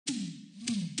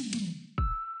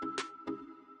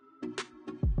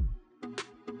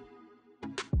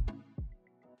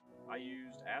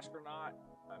AZterknot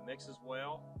mixes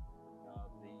well.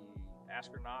 The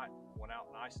AZterknot went out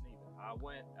nice and even. I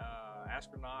went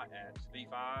AZterknot at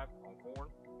V5 on corn,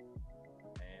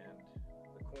 and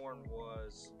the corn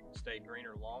stayed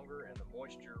greener longer, and the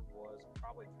moisture was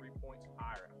probably 3 points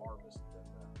higher at harvest than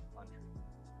the untreated.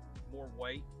 More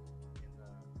weight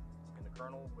in the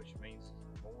kernel, which means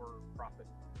more profit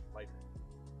later.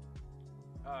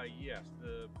 Yes,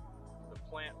 the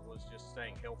plant was just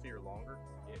staying healthier longer.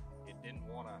 It didn't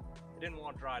want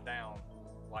to dry down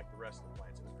like the rest of the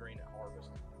plants. It was green at harvest,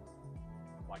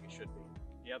 like it should be.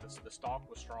 Yeah, the stalk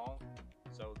was strong,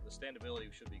 so the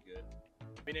standability should be good.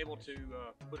 Being able to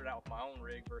put it out with my own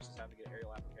rig versus having to get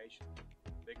aerial application,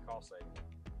 big cost saving.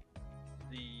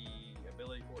 The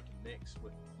ability for it to mix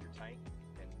with your tank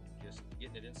and just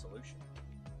getting it in solution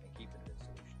and keeping it in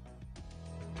solution.